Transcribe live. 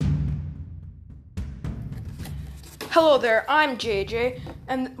Hello there, I'm JJ,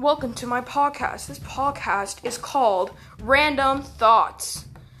 and welcome to my podcast. This podcast is called Random Thoughts.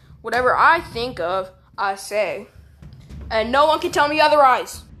 Whatever I think of, I say. And no one can tell me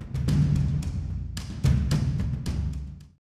otherwise.